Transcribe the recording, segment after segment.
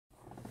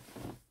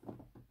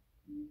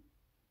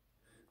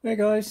Hey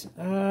guys,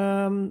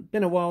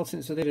 been a while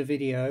since I did a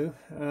video,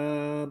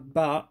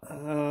 but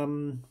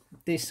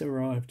this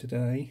arrived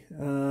today,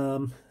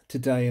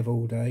 today of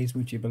all days,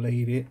 would you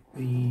believe it,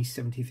 the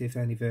 75th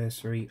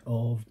anniversary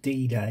of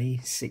D-Day,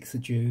 6th of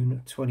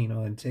June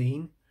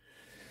 2019,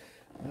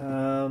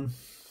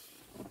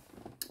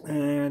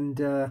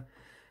 and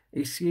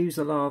excuse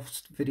the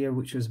last video,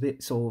 which was a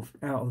bit sort of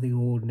out of the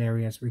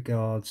ordinary as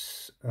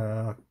regards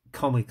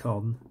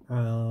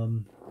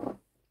Comic-Con.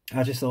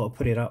 I just thought I'd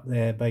put it up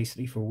there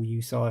basically for all you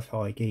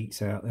sci-fi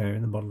geeks out there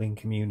in the modelling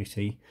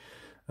community.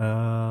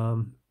 I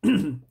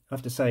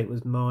have to say it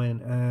was mine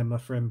and my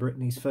friend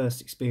Brittany's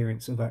first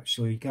experience of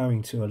actually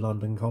going to a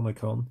London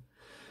Comic-Con.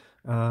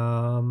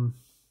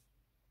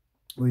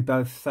 We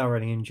both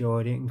thoroughly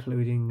enjoyed it,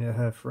 including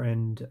her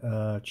friend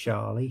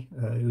Charlie,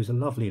 who's a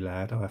lovely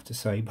lad, I have to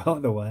say, by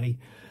the way.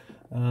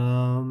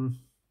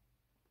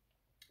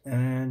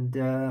 And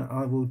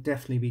I will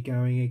definitely be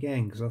going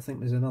again because I think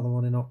there's another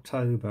one in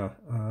October.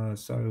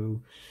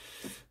 So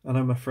I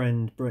know my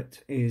friend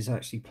Britt is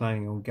actually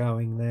planning on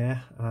going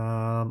there.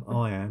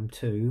 I am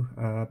too.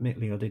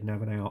 Admittedly, I didn't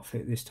have an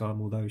outfit this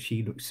time, although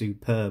she looked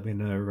superb in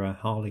her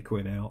Harley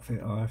Quinn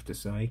outfit, I have to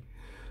say.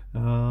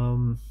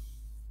 And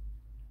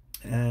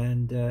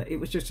it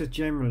was just a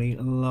generally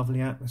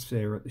lovely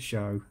atmosphere at the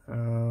show.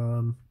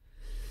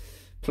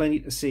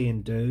 Plenty to see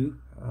and do,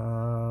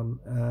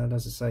 and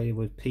as I say,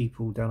 with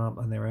people done up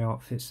in their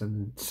outfits,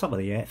 and some of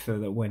the effort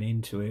that went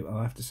into it,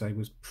 I have to say,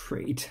 was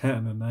pretty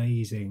damn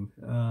amazing.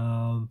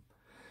 Yeah,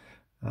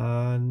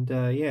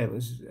 it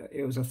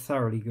was a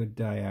thoroughly good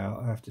day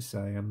out, I have to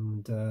say.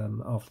 And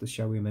after the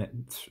show, we met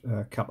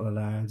a couple of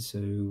lads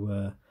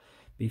who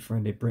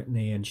befriended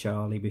Brittany and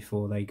Charlie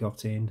before they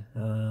got in.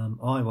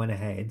 I went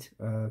ahead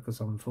because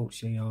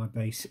unfortunately I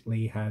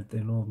basically had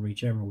an ordinary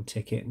general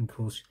ticket, and of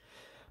course,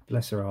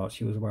 bless her heart,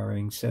 she was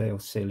worrying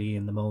silly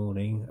in the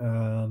morning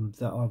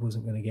that I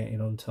wasn't going to get in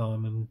on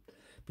time and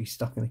be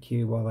stuck in the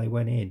queue while they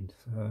went in,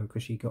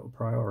 because she got a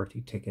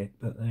priority ticket.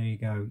 But there you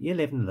go, you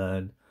live and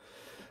learn.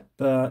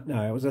 But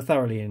no, it was a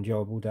thoroughly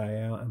enjoyable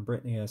day out, and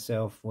Brittany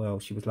herself, well,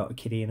 she was like a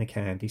kiddie in a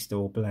candy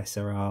store, bless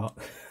her heart.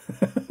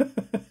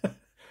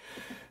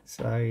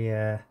 So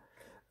yeah,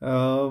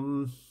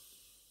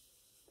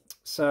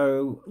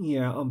 so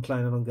yeah, I'm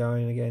planning on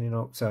going again in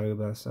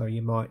October, so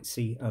you might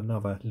see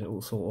another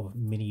little sort of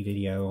mini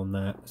video on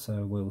that,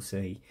 so we'll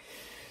see.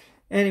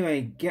 Anyway,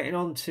 getting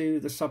on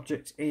to the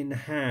subject in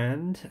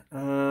hand.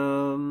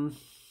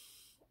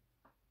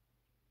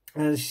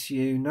 As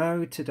you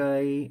know,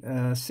 today,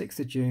 6th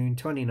of June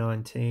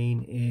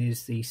 2019,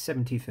 is the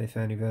 75th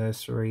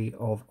anniversary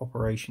of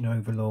Operation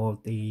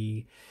Overlord,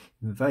 the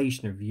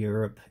invasion of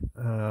Europe,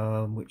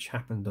 which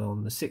happened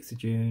on the 6th of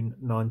June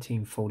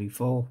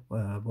 1944.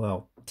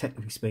 Well,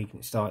 technically speaking,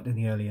 it started in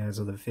the early hours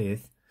of the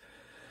 5th.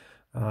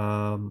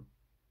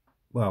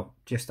 Well,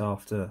 just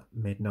after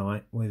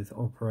midnight with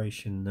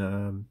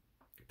Operation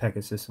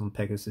Pegasus on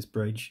Pegasus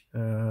Bridge.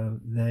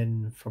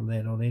 Then from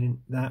then on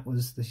in, that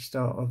was the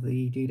start of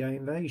the D-Day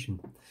invasion.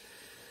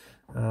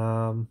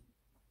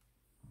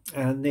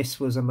 And this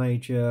was a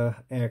major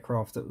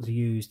aircraft that was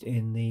used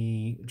in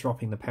the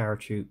dropping the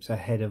parachutes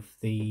ahead of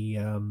the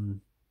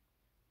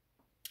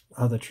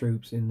other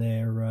troops in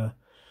their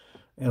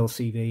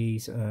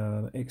LCVs,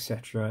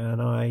 etc.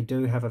 And I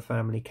do have a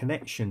family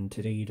connection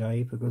to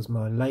D-Day because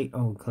my late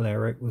Uncle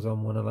Eric was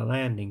on one of the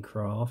landing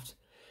craft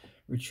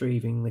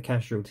retrieving the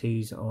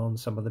casualties on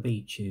some of the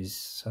beaches.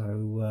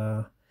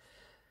 So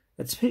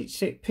it's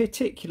a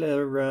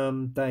particular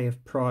day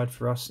of pride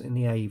for us in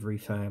the Avery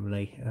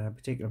family,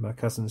 particularly my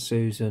cousin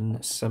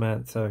Susan,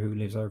 Samantha, who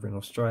lives over in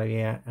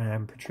Australia,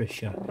 and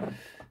Patricia,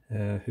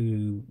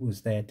 who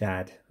was their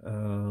dad.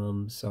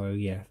 So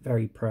yeah,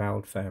 very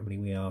proud family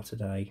we are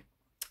today,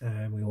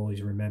 and we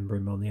always remember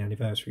him on the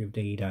anniversary of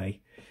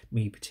D-Day,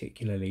 me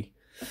particularly.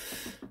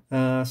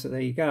 So there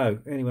you go.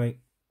 Anyway,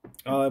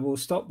 I will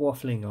stop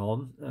waffling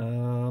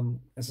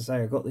on. As I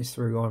say, I got this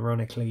through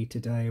ironically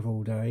today of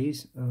all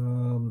days.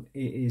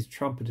 It is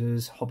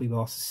Trumpeter's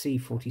Hobbyboss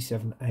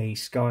C47A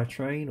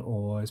Skytrain,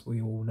 or as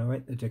we all know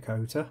it, the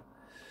Dakota.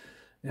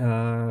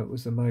 It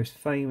was the most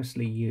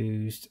famously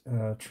used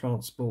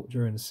transport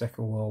during the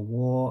Second World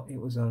War. It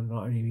was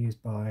not only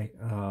used by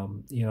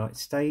the United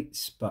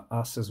States, but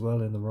us as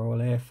well in the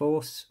Royal Air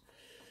Force,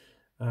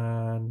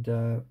 and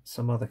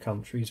some other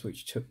countries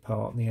which took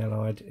part in the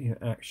Allied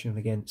action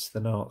against the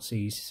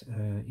Nazis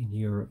in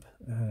Europe,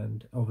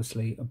 and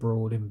obviously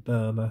abroad in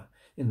Burma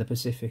in the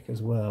Pacific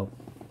as well,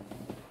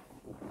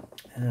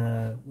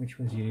 which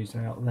was used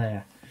out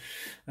there.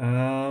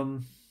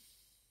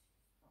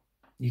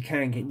 You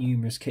can get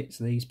numerous kits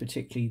of these,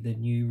 particularly the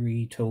new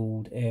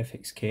retooled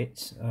Airfix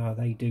kits.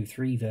 They do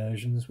 3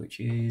 versions, which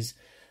is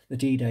the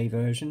D-Day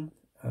version,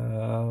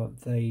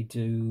 they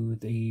do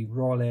the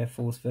Royal Air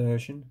Force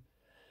version,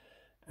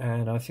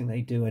 and I think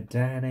they do a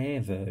Dan Air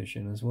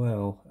version as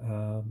well.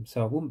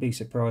 So I wouldn't be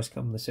surprised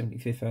come the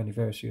 75th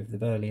anniversary of the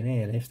Berlin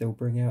Airlift, they'll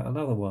bring out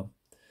another one.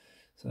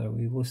 So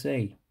we will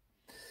see.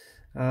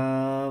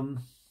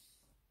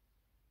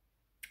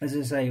 As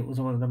I say, it was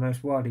one of the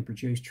most widely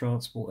produced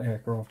transport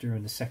aircraft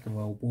during the Second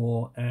World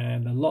War,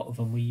 and a lot of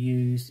them were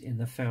used in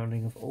the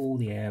founding of all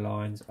the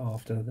airlines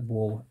after the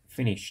war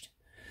finished.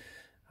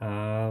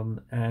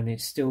 And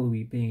it's still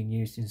being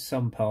used in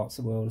some parts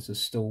of the world as a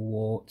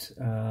stalwart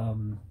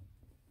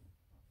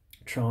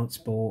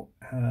transport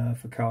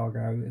for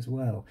cargo as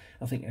well.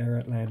 I think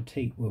Air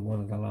Atlantique were one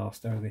of the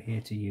last over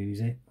here to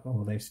use it,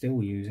 or they're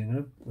still using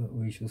them, but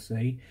we shall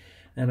see.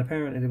 And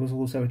apparently there was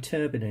also a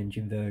turbine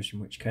engine version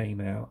which came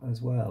out as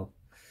well.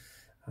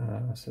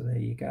 So there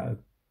you go.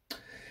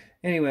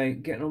 Anyway,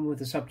 getting on with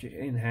the subject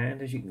in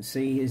hand, as you can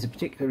see, is a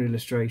particular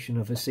illustration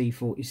of a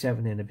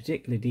C47 in a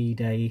particular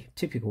D-Day,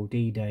 typical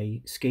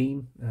D-Day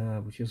scheme,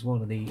 which is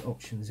one of the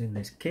options in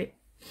this kit.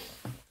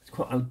 It's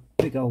quite a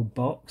big old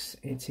box.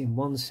 It's in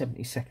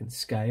 1/72nd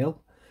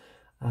scale.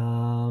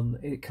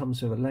 It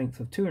comes with a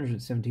length of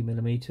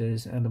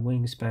 270mm and the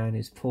wingspan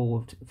is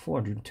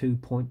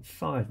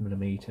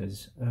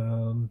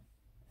 402.5mm.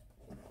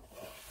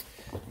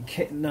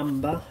 Kit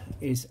number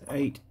is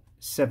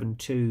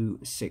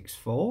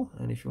 87264,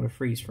 and if you want to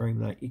freeze frame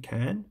that, you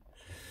can.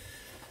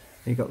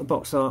 You've got the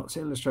box arts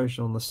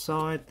illustration on the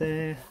side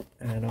there,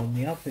 and on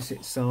the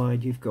opposite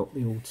side you've got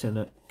the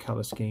alternate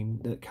colour scheme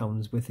that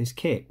comes with this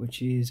kit,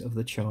 which is of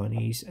the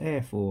Chinese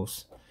Air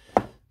Force.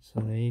 So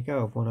there you go,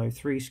 of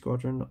 103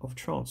 Squadron of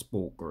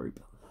Transport Group,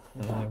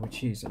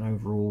 which is an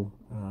overall,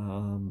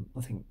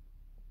 I think,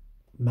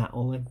 matte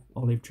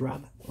olive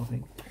drab, I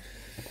think.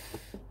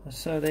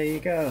 So there you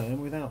go,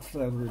 and without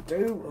further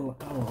ado,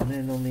 and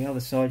then on the other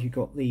side you've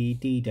got the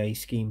D-Day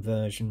scheme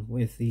version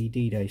with the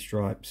D-Day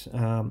stripes.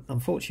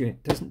 Unfortunately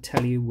it doesn't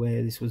tell you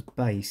where this was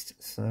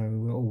based, so,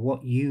 or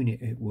what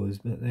unit it was,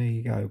 but there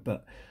you go.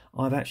 But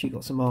I've actually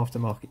got some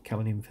aftermarket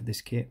coming in for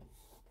this kit,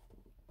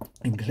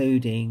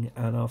 including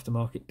an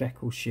aftermarket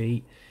decal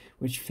sheet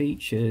which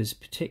features,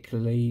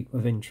 particularly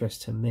of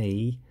interest to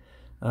me,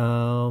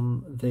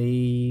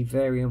 the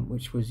variant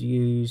which was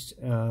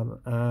used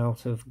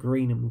out of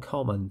Greenham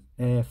Common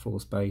Air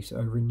Force Base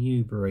over in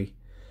Newbury.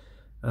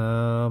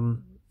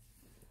 And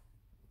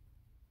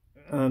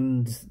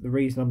the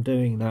reason I'm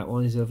doing that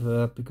one is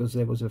because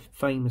there was a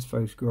famous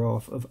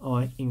photograph of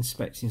Ike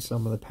inspecting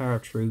some of the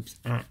paratroops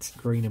at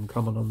Greenham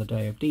Common on the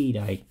day of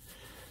D-Day,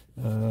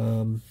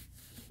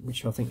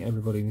 which I think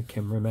everybody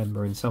can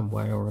remember in some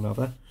way or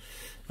another.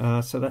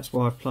 So that's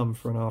why I've plumbed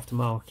for an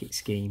aftermarket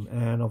scheme,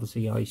 and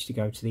obviously I used to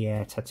go to the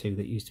air tattoo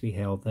that used to be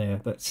held there,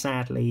 but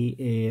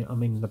sadly, I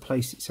mean, the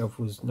place itself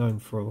was known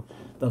for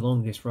the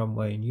longest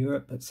runway in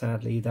Europe, but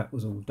sadly that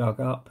was all dug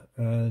up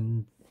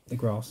and the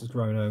grass has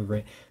grown over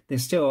it. There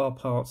still are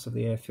parts of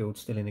the airfield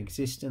still in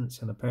existence,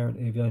 and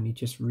apparently they've only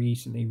just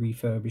recently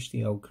refurbished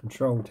the old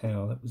control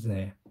tower that was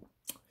there.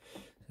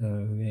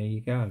 So there you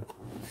go.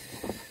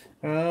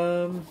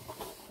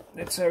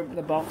 Let's open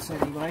the box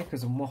anyway,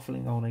 because I'm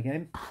waffling on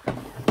again.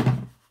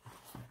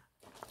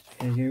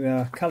 Here's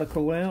your colour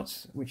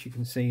call-outs, which you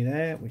can see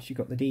there, which you've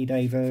got the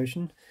D-Day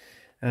version.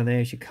 And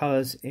there's your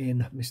colours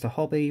in Mr.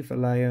 Hobby,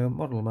 Vallejo,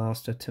 Model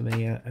Master,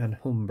 Tamiya and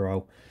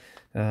Umbro.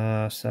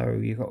 So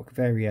you've got a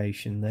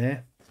variation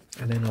there.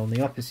 And then on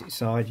the opposite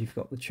side, you've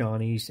got the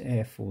Chinese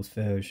Air Force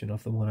version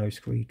of the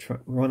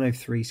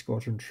 103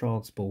 Squadron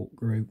Transport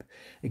Group.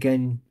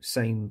 Again,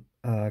 same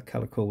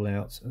colour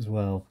call-outs as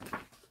well.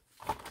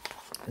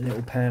 A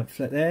little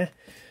pamphlet there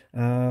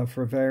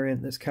for a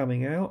variant that's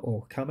coming out,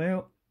 or come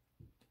out,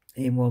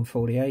 in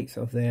 1/48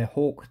 of their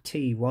Hawk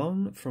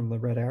T1 from the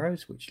Red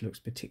Arrows, which looks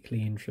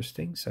particularly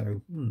interesting,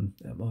 so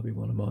that might be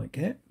one I might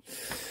get.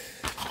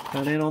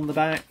 And then on the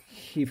back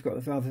you've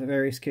got the other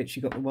various kits.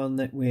 You've got the one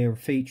that we're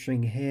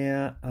featuring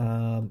here,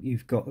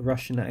 you've got the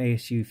Russian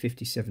ASU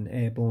 57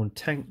 Airborne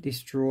Tank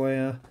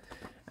Destroyer,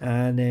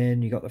 and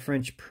then you've got the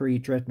French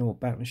pre-dreadnought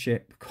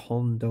battleship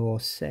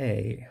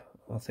Condorcet,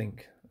 I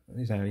think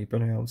is how you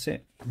pronounce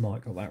it.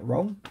 Might got that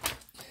wrong.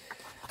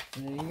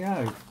 There you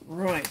go.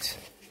 Right,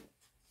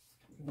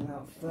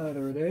 without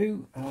further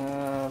ado,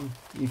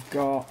 you've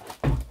got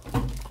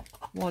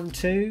 1,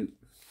 2,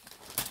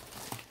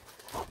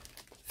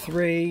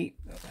 3,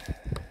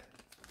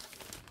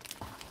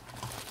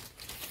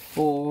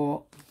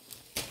 4,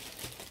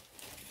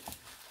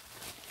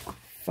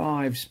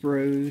 5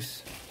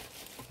 sprues,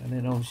 and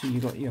then obviously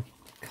you've got your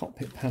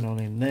cockpit panel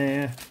in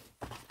there,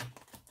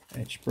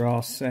 edge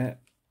brass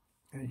set,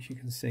 as you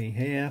can see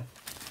here,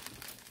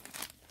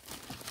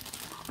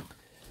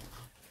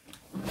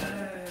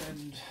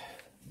 and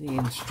the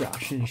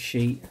instruction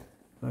sheet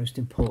most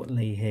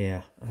importantly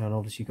here, and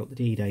obviously you've got the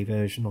D-Day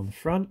version on the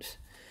front.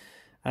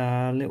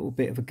 A little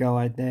bit of a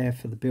guide there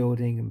for the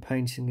building and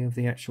painting of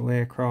the actual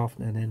aircraft,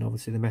 and then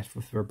obviously the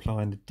method for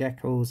applying the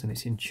decals, and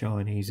it's in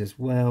Chinese as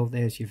well.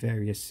 There's your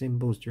various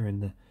symbols during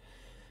the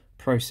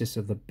process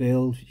of the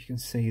build, you can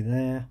see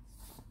there.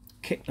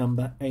 Kit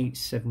number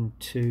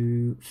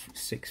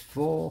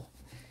 87264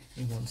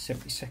 in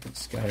 1/72nd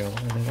scale,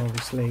 and then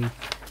obviously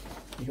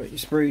you've got your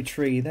sprue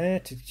tree there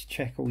to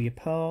check all your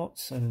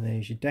parts, and then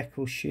there's your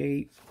decal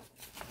sheet.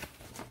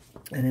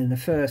 And then the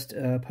first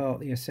part of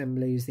the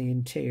assembly is the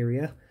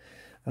interior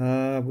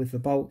with the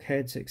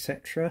bulkheads,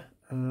 etc.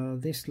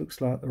 This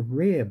looks like the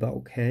rear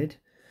bulkhead.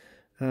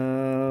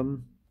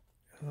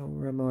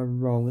 Or am I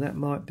wrong? That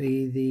might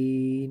be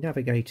the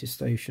navigator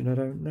station, I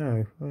don't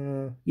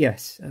know.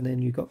 Yes, and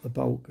then you've got the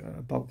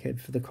bulkhead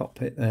for the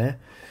cockpit there.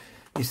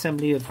 The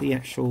assembly of the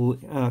actual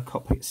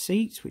cockpit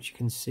seats, which you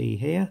can see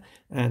here,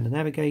 and the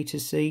navigator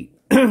seat.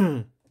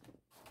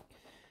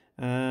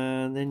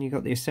 And then you've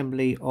got the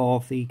assembly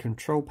of the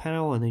control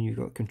panel, and then you've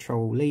got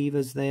control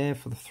levers there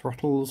for the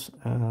throttles,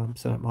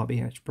 so that might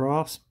be etched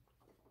brass.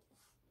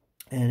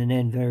 And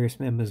then various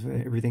members of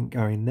everything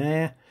going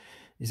there.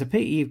 It's a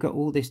pity you've got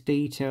all this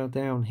detail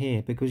down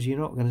here, because you're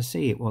not going to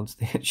see it once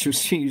the actual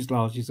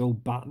fuselage is all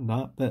buttoned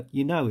up, but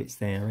you know it's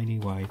there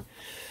anyway.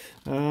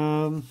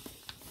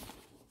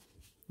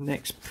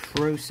 Next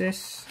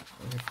process,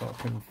 if I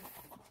can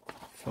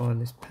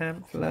find this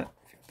pamphlet,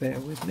 if you bear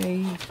with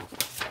me,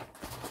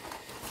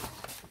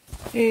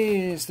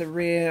 is the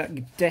rear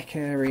deck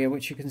area,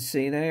 which you can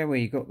see there, where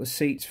you've got the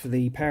seats for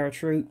the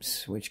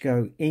paratroops which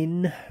go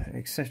in,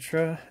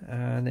 etc.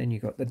 And then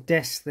you've got the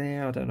desk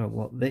there. I don't know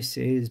what this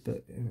is,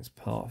 but it's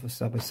part of a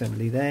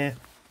sub-assembly there.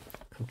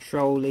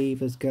 Control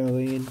levers go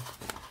in.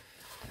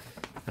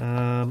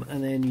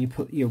 And then you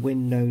put your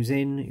windows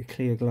in, your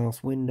clear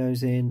glass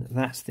windows in.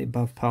 That's the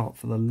above part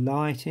for the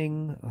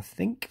lighting, I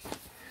think.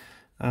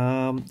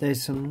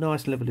 There's some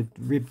nice level of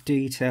rib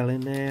detail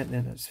in there.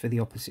 Then that's for the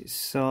opposite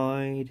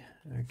side.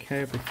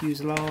 Okay, of the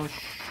fuselage.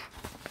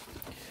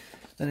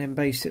 And then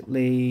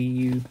basically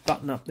you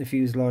button up the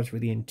fuselage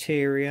with the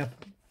interior.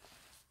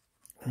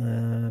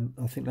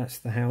 I think that's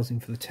the housing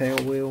for the tail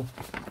wheel.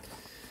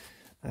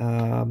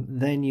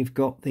 Then you've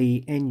got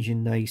the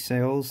engine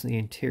nacelles, the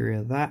interior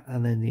of that,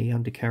 and then the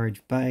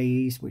undercarriage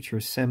bays, which are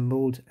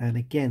assembled. And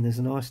again, there's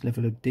a nice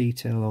level of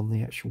detail on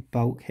the actual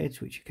bulkheads,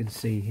 which you can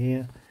see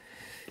here.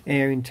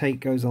 Air intake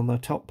goes on the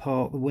top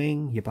part of the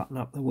wing. You button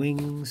up the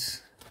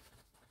wings.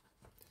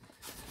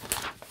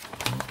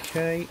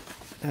 Okay,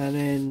 and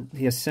then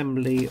the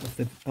assembly of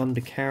the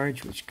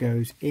undercarriage, which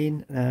goes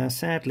in.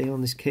 Sadly,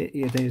 on this kit,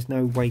 there's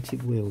no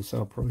weighted wheels, so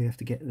I'll probably have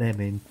to get them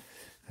in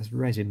as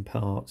resin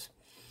parts.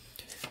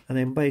 And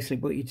then basically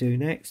what you do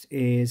next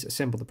is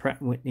assemble the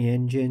Pratt & Whitney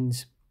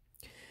engines.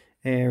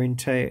 Air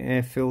intake,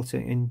 air filter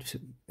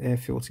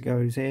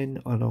goes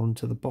in and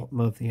onto the bottom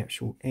of the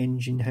actual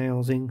engine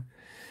housing.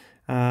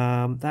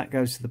 That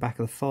goes to the back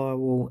of the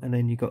firewall, and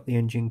then you've got the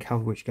engine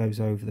cover which goes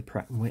over the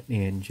Pratt &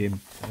 Whitney engine.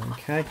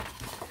 Okay,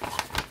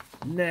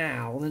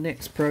 now the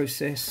next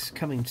process,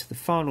 coming to the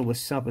final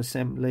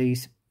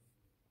sub-assemblies,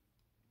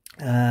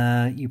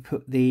 you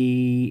put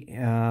the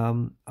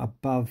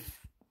above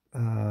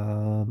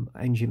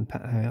engine,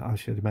 I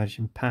should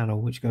imagine,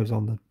 panel which goes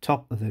on the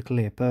top of the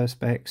clear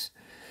perspex.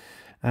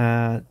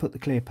 Put the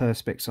clear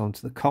perspex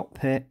onto the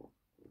cockpit.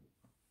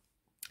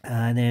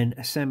 And then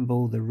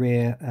assemble the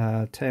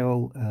rear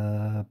tail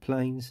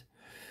planes,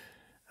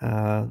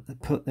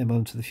 put them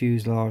onto the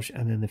fuselage,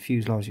 and then the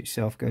fuselage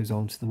itself goes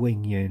onto the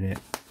wing unit.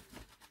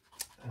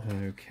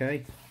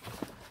 Okay.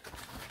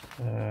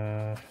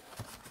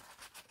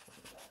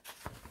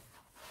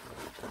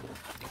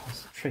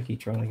 It's tricky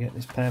trying to get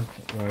this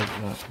pamphlet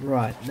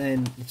right.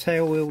 Then the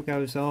tail wheel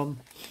goes on.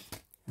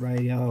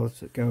 Radials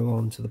that go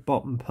on to the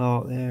bottom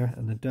part there,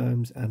 and the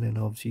domes, and then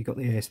obviously you've got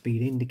the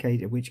airspeed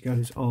indicator which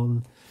goes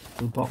on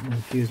to the bottom of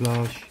the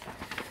fuselage,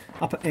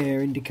 upper air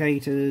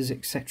indicators,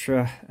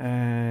 etc.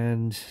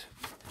 And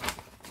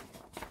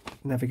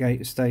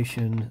navigator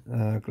station,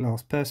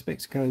 glass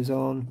perspex goes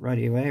on,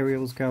 radio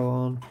aerials go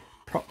on,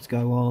 props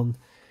go on,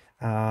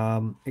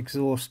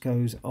 exhaust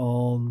goes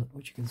on,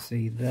 which you can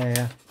see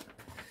there.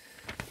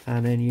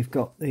 And then you've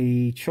got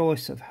the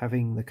choice of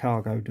having the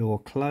cargo door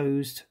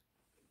closed.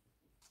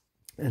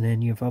 And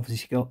then you've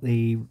obviously got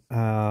the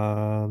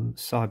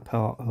side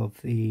part of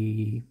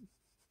the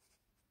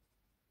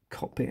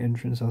cockpit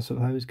entrance, I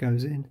suppose,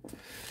 goes in.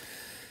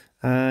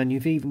 And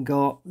you've even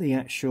got the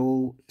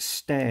actual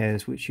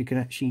stairs, which you can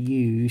actually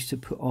use to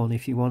put on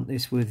if you want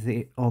this with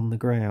it on the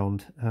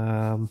ground.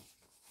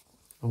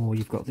 Or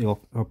you've got the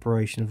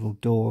operational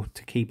door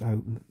to keep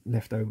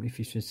left open if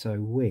you should so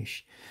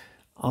wish.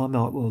 I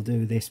might well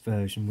do this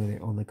version with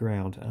it on the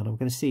ground, and I'm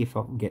going to see if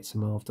I can get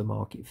some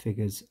aftermarket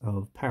figures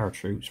of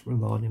paratroops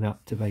lining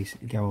up to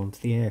basically go onto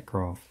the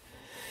aircraft.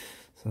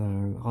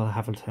 So I'll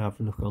have a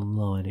look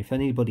online. If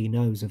anybody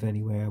knows of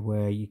anywhere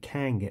where you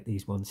can get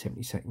these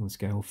 1/72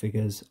 scale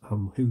figures,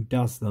 who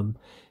does them,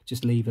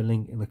 just leave a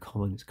link in the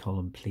comments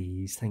column,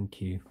 please.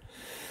 Thank you.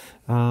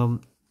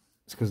 It's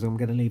because I'm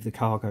going to leave the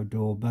cargo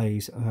door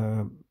bays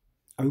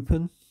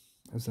open,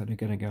 as they're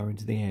going to go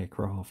into the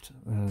aircraft.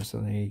 So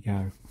there you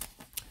go.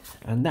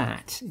 And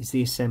that is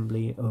the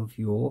assembly of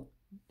your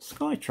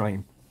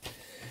Skytrain.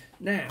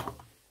 Now,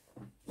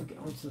 we'll get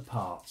on to the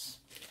parts.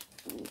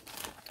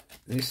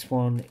 This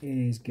one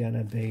is going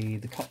to be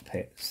the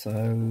cockpit, so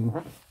I'm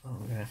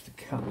going to have to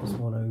cut this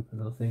one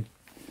open, I think.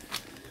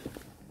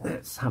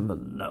 Let's have a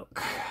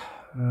look.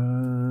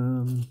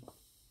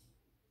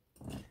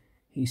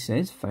 He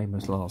says,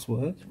 famous last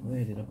words.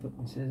 Where did I put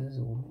my scissors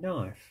or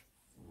knife?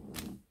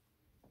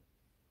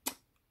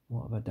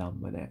 What have I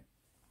done with it?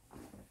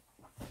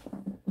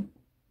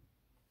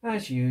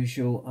 As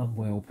usual, I'm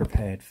well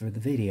prepared for the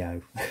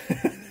video.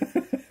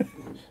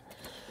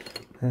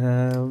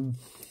 Oh,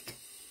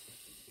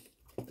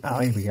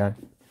 here we go.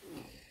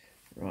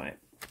 Right.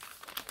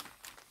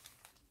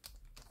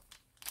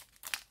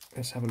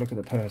 Let's have a look at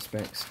the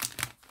perspex.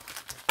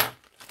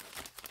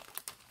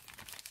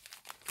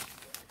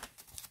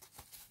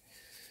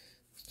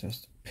 Let's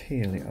just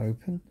peel it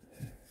open.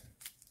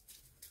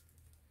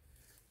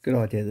 Good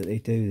idea that they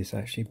do this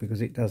actually,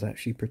 because it does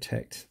actually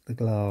protect the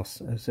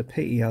glass. It's a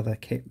pity other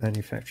kit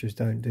manufacturers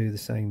don't do the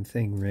same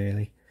thing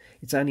really.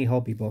 It's only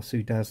Hobbyboss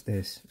who does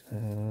this.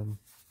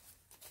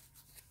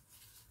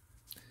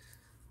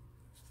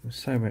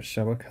 So much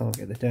so I can't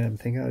get the damn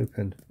thing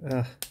open.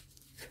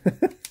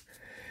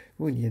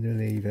 Wouldn't you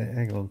believe it?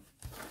 Hang on.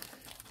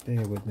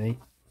 Bear with me.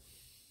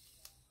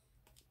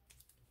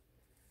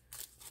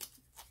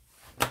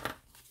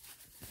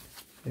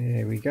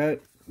 There we go.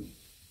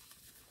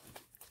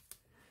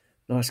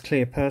 Nice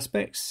clear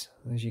perspex,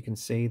 as you can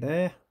see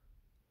there.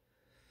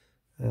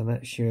 And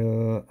that's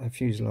your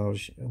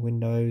fuselage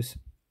windows,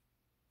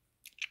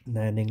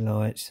 landing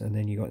lights, and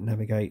then you've got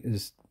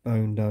navigator's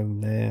bone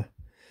dome there.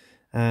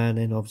 And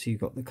then obviously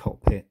you've got the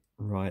cockpit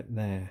right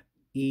there.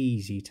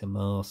 Easy to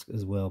mask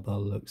as well by the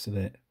looks of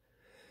it.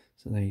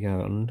 So there you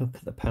go. And look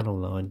at the panel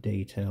line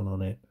detail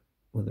on it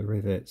with the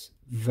rivets.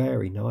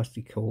 Very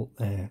nicely caught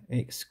there.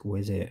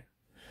 Exquisite.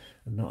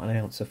 And not an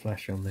ounce of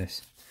flash on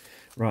this.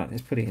 Right,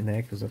 let's put it in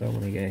there because I don't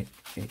want to get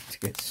it to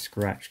get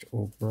scratched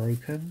or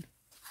broken.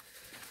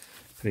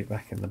 Put it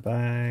back in the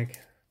bag.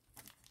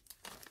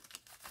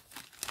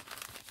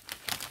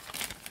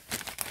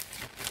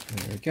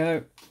 There we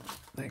go.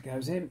 That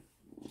goes in.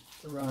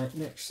 Right,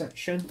 next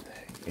section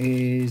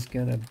is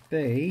going to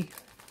be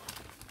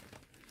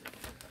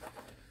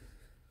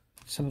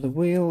some of the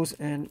wheels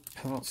and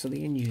parts of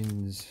the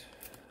engines,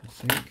 I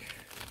think.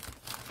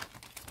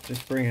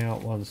 Just bring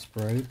out one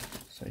sprue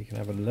so you can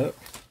have a look.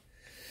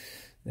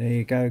 There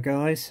you go,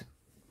 guys.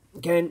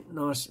 Again,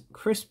 nice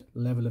crisp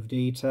level of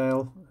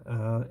detail,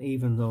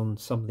 even on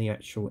some of the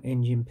actual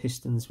engine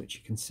pistons, which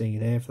you can see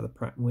there for the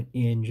Pratt &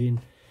 Whitney engine.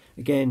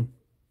 Again,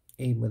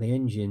 even with the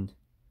engine,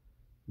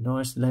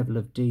 nice level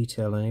of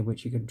detail in it,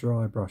 which you can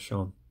dry brush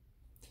on.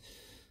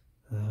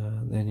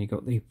 Then you've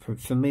got the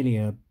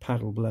familiar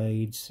paddle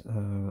blades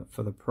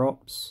for the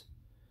props.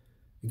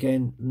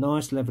 Again,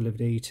 nice level of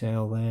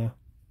detail there,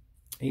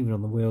 even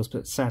on the wheels,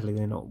 but sadly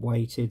they're not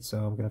weighted, so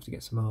I'm going to have to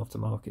get some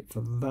aftermarket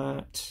for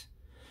that.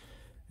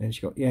 And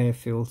you've got the air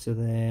filter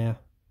there,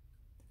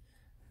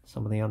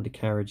 some of the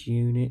undercarriage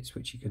units,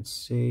 which you can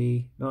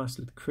see. Nice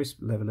crisp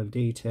level of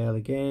detail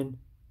again.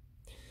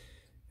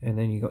 And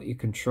then you've got your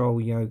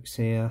control yokes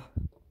here.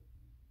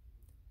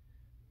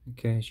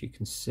 Okay, as you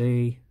can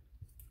see.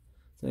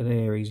 So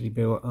they're easily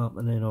built up,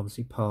 and then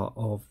obviously part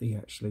of the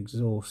actual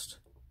exhaust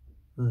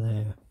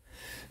there.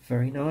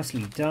 Very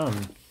nicely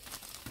done.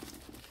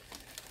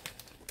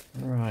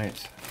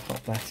 Right,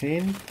 pop that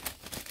in.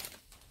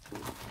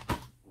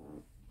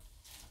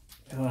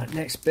 Alright,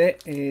 next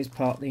bit is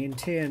part of the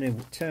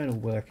internal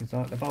workings,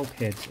 like the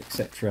bulkheads,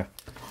 etc.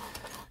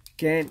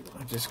 Again,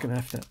 I'm just going to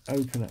have to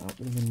open it up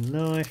with a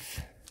knife.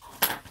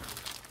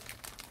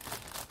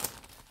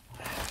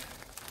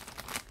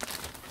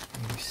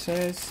 There he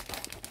says.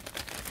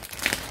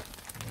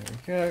 There we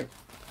go.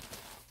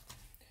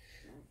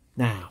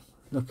 Now,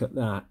 look at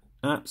that.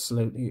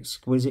 Absolutely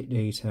exquisite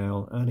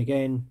detail, and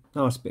again,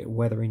 nice bit of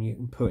weathering you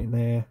can put in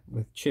there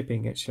with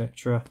chipping,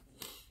 etc.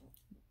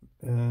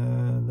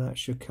 And that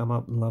should come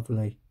up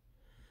lovely.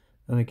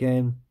 And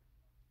again,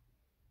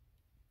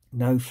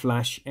 no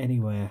flash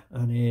anywhere.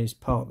 And here's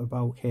part of the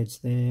bulkheads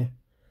there.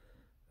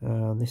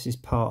 This is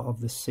part of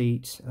the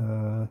seat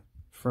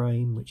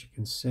frame, which you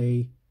can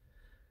see.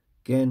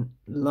 Again,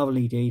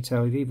 lovely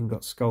detail. You've even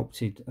got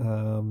sculpted,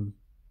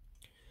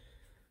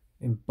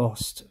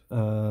 embossed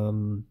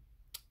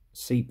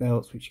seat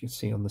belts, which you can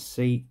see on the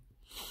seat.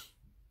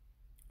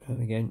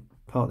 And again,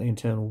 part of the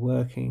internal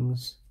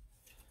workings.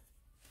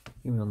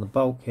 Even on the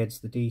bulkheads,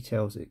 the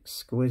details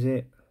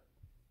exquisite.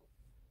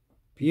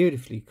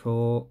 Beautifully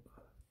caught.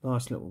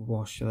 Nice little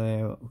wash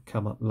there, will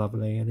come up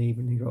lovely. And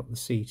even you got the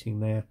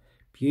seating there.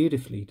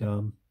 Beautifully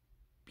done.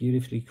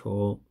 Beautifully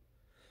caught.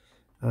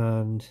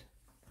 And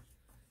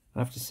I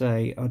have to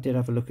say, I did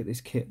have a look at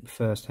this kit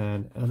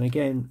firsthand. And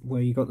again,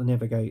 where you got the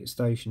navigator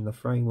station, the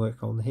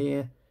framework on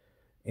here,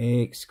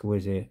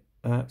 exquisite.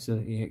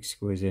 Absolutely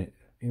exquisite.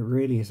 It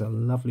really is a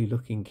lovely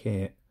looking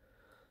kit.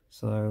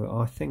 So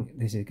I think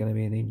this is going to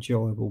be an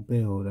enjoyable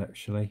build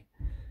actually.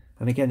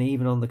 And again,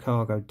 even on the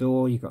cargo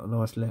door, you've got a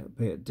nice little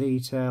bit of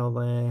detail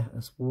there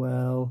as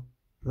well.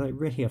 They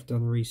really have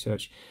done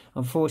research.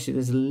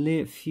 Unfortunately, there's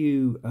a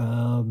few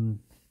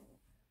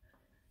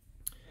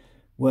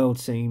weld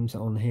seams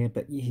on here,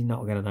 but you're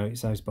not going to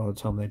notice those by the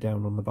time they're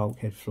down on the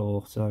bulkhead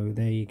floor. So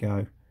there you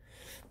go.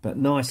 But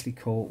nicely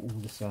caught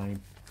all the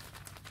same.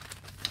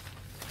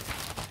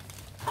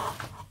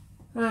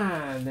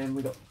 And then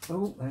we got,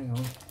 oh, hang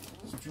on.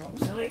 Drop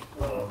something.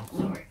 Oh,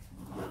 sorry.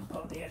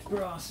 Part of the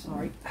S-brass,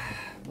 sorry.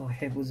 My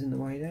head was in the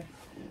way there.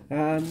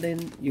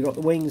 Then you got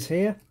the wings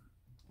here.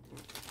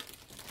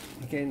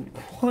 Again,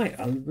 quite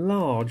a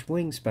large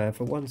wingspan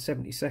for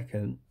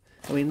 1/72.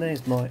 I mean,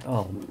 there's my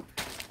arm.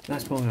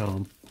 That's my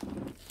arm.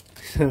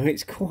 So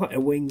it's quite a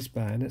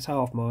wingspan. It's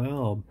half my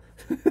arm.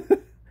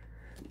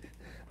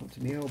 Up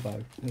to my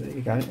elbow. There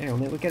you go. Hang on,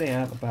 we'll get it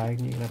out of the bag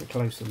and you can have a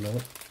closer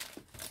look.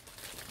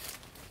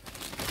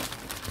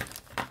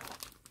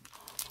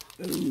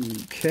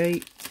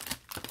 Okay.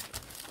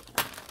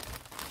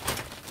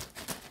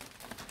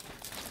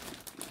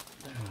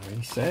 There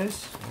he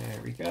says.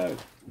 There we go.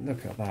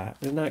 Look at that.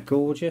 Isn't that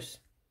gorgeous?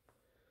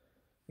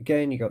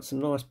 Again, you got some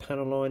nice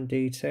panel line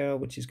detail,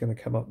 which is going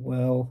to come up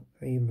well.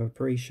 Even the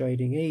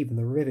pre-shading, even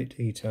the rivet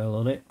detail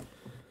on it.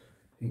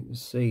 You can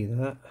see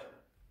that.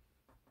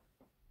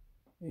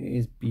 It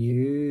is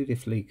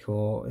beautifully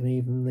caught, and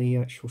even the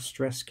actual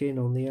stress skin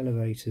on the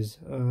elevators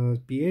is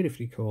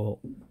beautifully caught.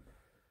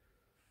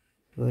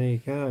 There you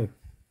go.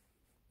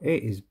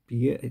 It is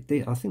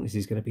beautiful. I think this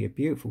is going to be a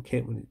beautiful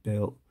kit when it's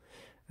built.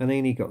 And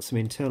then you got some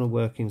internal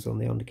workings on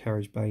the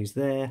undercarriage bays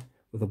there,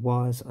 with the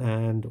wires,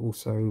 and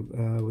also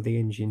with the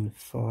engine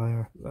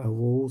fire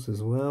walls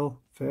as well.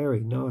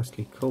 Very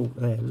nicely caught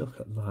there. Look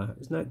at that.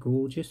 Isn't that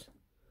gorgeous?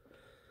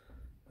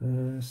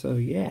 So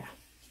yeah,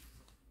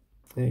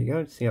 there you go.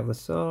 It's the other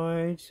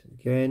side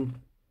again.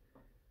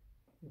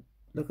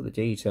 Look at the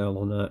detail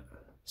on that.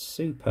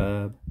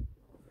 Superb.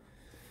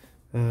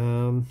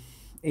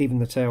 Even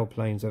the tail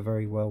planes are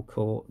very well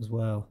caught as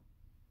well.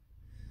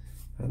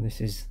 And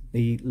this is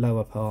the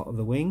lower part of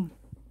the wing.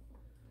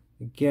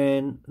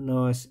 Again,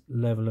 nice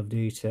level of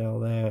detail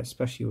there,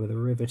 especially with the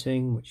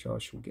riveting, which I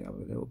shall get up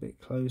a little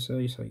bit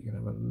closer so you can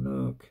have a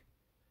look.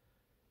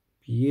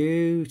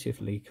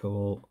 Beautifully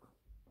caught.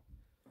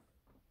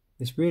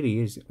 This really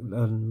is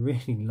a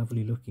really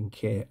lovely looking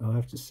kit, I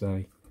have to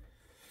say.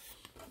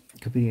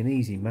 Could be an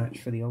easy match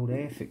for the old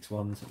Airfix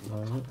ones at the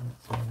moment.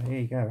 So there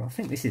you go. I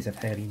think this is a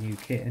fairly new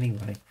kit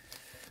anyway.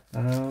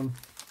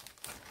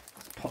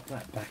 Pop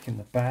that back in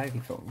the bag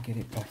if I can get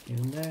it back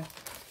in there.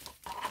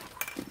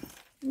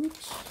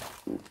 Oops.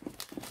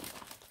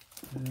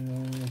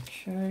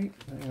 Okay,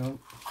 hang on.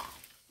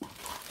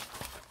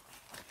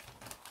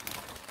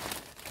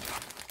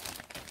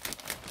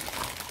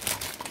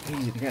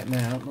 Easy to get them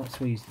out, not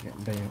so easy to get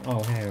them down.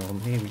 Oh, hang on,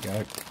 here we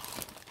go.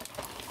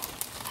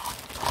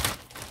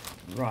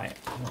 Right,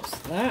 that's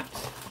that.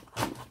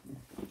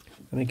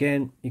 And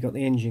again, you've got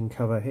the engine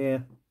cover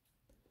here.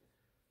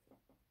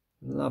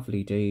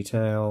 Lovely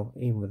detail,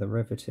 even with the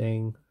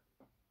riveting.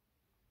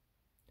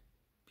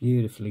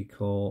 Beautifully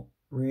caught,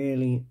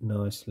 really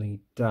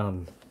nicely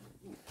done.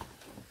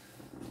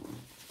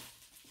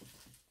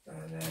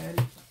 And then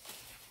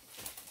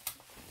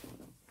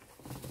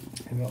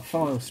we've got a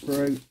final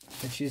sprue,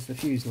 which is the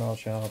fuselage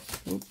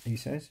shaft. Oop, he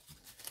says.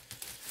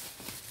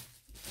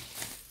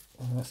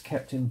 Well, that's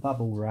kept in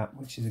bubble wrap,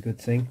 which is a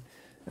good thing.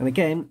 And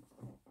again,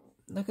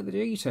 look at the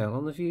detail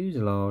on the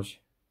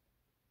fuselage.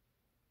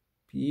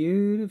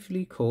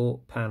 Beautifully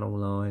caught panel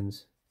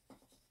lines.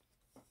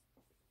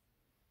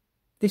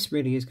 This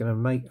really is going to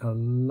make a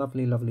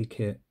lovely, lovely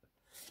kit.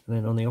 And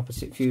then on the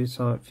opposite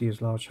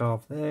fuselage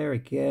half there,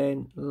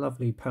 again,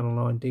 lovely panel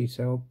line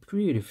detail,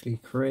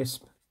 beautifully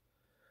crisp.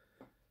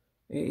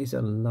 It is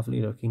a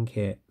lovely looking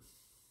kit.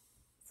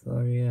 So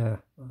yeah,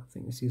 I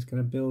think this is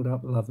going to build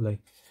up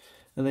lovely.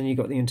 And then you've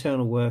got the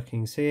internal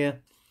workings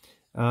here.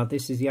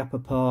 This is the upper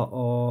part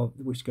of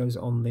which goes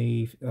on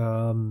the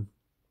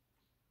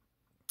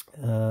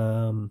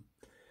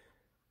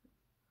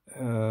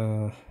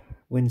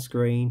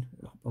windscreen,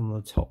 up on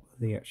the top of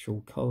the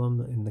actual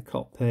column in the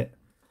cockpit.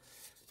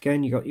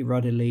 Again, you got your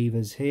rudder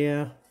levers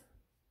here,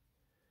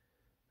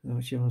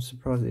 which I'm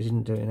surprised they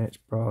didn't do it in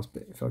etched brass,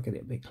 but if I get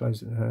it a bit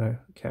closer to the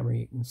camera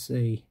you can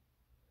see.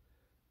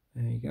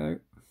 There you go.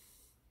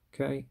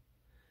 Okay,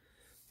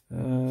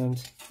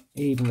 and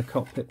even the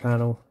cockpit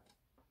panel,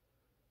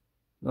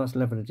 nice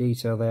level of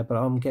detail there, but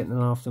I'm getting an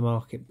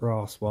aftermarket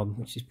brass one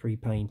which is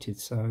pre-painted,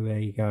 so there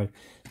you go.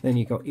 Then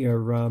you got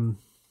your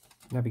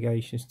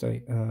navigation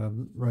state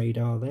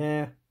radar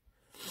there,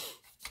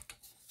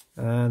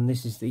 and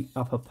this is the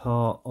upper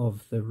part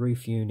of the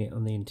roof unit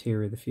on the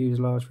interior of the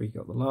fuselage where you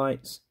got the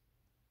lights.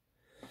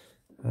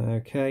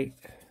 Okay,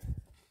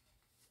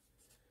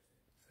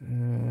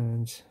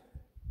 and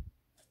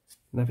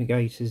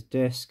navigator's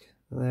disc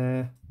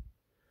there.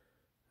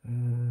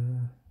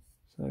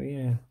 So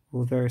yeah,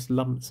 all the various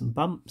lumps and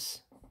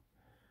bumps,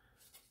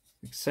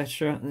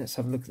 etc. Let's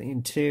have a look at the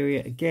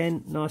interior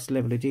again. Nice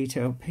level of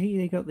detail. Here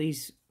they got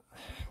these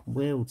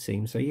weld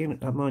seams, so you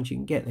mind you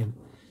can get them,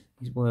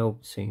 these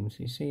weld seams,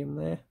 you see them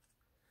there?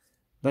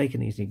 They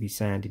can easily be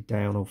sanded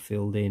down or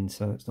filled in,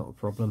 so it's not a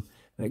problem.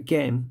 But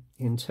again,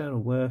 the internal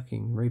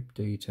working rib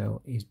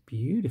detail is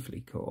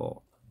beautifully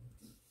caught.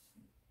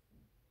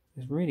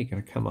 It's really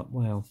going to come up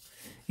well.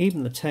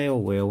 Even the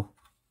tail wheel,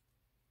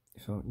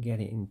 if I can get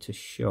it into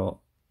shot,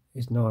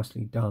 is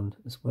nicely done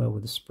as well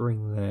with the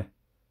spring there.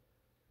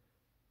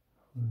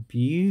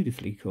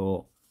 Beautifully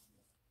caught.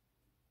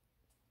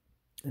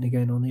 And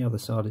again on the other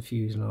side of the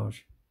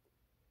fuselage,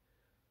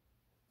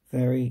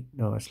 very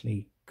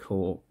nicely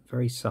caught,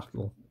 very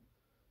subtle.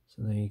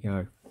 So there you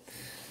go.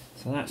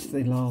 So that's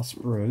the last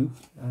sprue.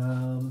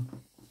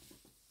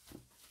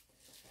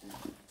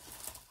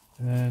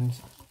 And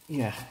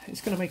yeah,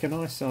 it's going to make a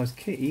nice size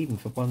kit even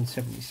for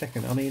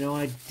 1/72. I mean,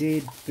 I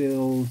did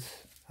build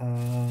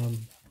an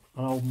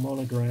old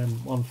monogram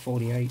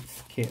 1/48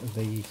 kit of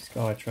the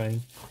Skytrain,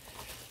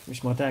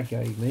 which my dad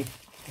gave me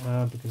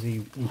because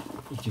he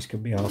just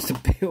couldn't be asked to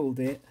build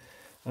it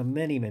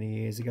many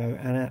years ago,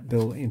 and that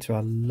built into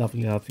a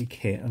lovely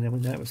kit. And I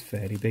mean, that was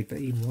fairly big, but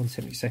even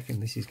 1/72,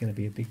 this is going to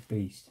be a big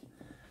beast.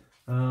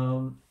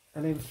 And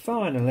then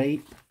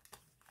finally,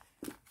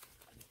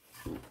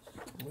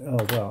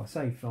 oh well, I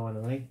say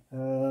finally,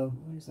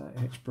 where's that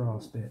etched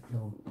brass bit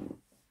gone?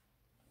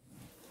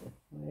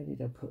 Where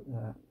did I put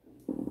that?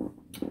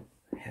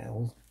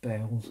 Hell's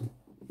bells.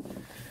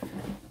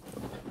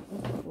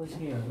 It was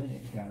here a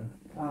minute ago.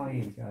 Oh,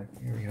 here we go.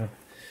 Here we go.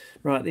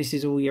 Right, this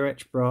is all your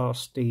etched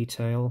brass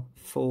detail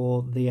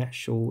for the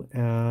actual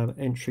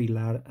entry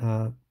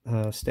ladder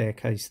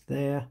staircase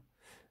there,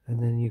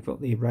 and then you've got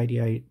the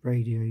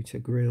radiator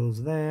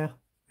grills there,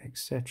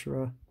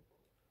 etc.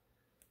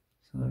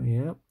 So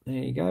yeah,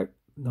 there you go,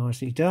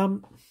 nicely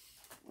done.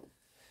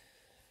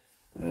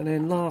 And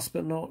then last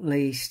but not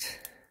least,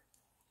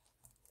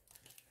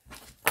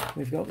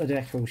 we've got the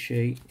decal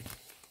sheet.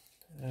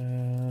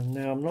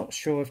 Now I'm not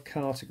sure if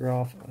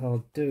Cartograph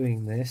are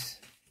doing this.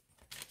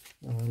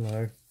 Oh,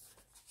 hello.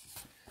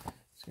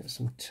 Let's get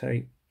some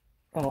tape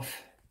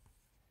off.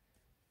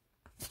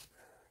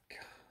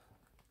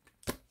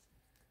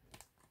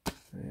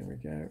 There we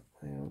go.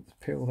 Now let's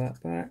peel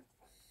that back.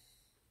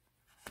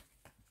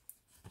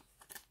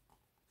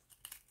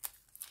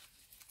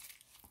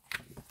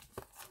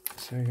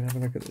 So you can have a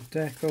look at the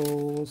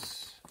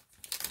decals.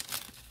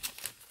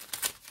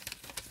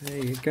 There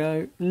you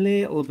go.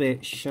 Little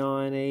bit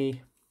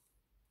shiny.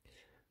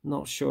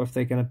 Not sure if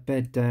they're going to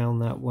bed down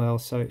that well,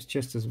 so it's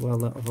just as well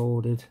that I've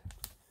ordered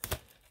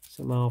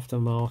some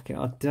aftermarket.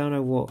 I don't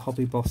know what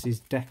Hobbyboss's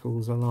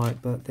decals are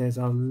like, but there's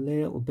a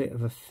little bit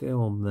of a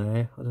film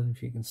there. I don't know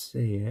if you can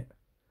see it,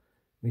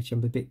 which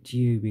I'm a bit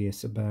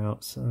dubious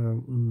about.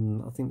 So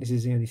I think this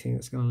is the only thing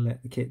that's going to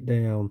let the kit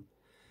down.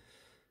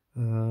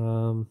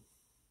 But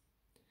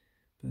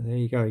there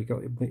you go. You've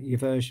got your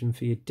version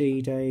for your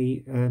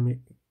D-Day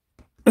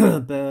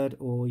bird,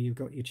 or you've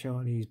got your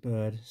Chinese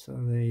bird. So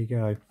there you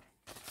go.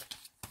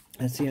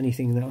 That's the only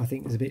thing that I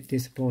think is a bit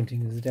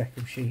disappointing, is the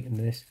decal sheet in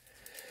this.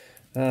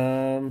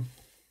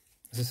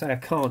 As I say, I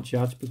can't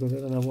judge because I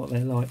don't know what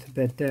they're like to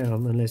bed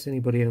down, unless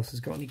anybody else has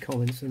got any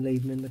comments, and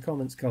leave them in the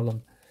comments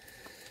column.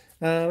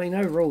 I mean,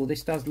 overall,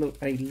 this does look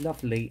a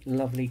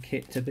lovely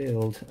kit to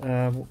build.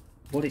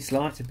 What it's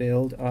like to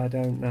build, I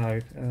don't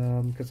know,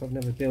 because I've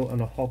never built on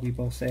a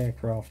Hobbyboss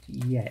aircraft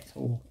yet,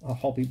 or a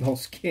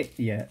Hobbyboss kit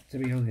yet, to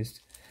be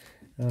honest.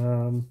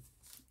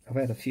 I've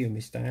had a few in my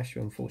stash,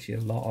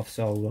 unfortunately a lot I've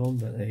sold on,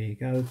 but there you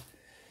go.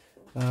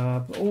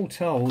 But all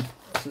told,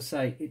 as I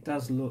say, it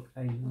does look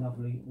a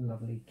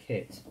lovely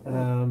kit.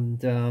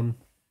 And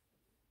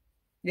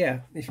yeah,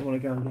 if you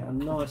want to go and get a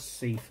nice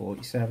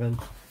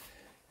C47,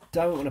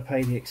 don't want to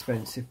pay the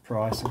expensive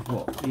price of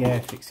what the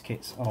Airfix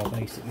kits are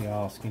basically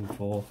asking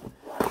for,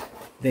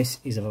 this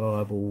is a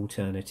viable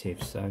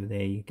alternative. So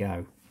there you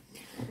go.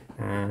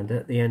 And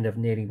at the end of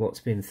nearly what's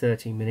been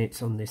 30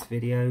 minutes on this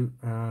video,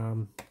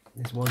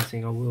 there's one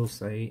thing I will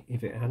say: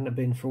 if it hadn't have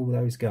been for all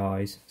those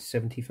guys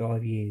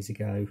 75 years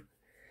ago,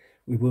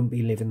 we wouldn't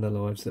be living the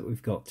lives that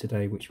we've got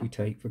today, which we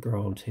take for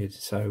granted.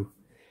 So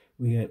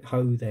we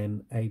owe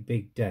them a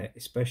big debt,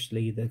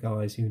 especially the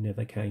guys who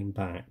never came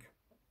back.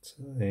 So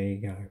there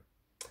you go.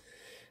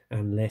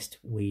 And lest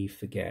we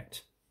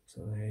forget.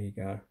 So there you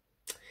go.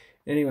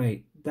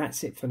 Anyway,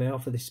 that's it for now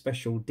for this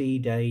special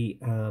D-Day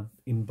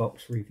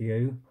inbox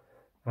review.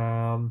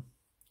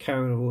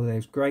 Carrying all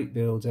those great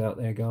builds out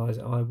there, guys.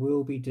 I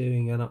will be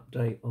doing an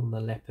update on the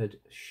Leopard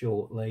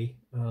shortly,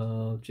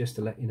 just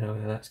to let you know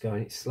how that's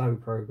going. It's slow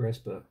progress,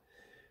 but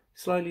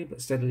slowly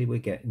but steadily we're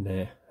getting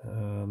there.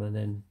 And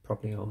then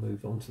probably I'll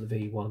move on to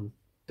the V1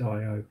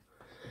 Dio.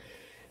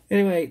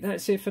 Anyway,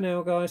 that's it for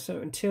now, guys. So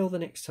until the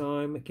next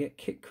time, get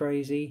kit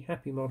crazy,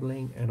 happy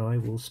modelling, and I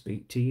will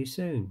speak to you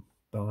soon.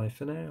 Bye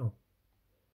for now.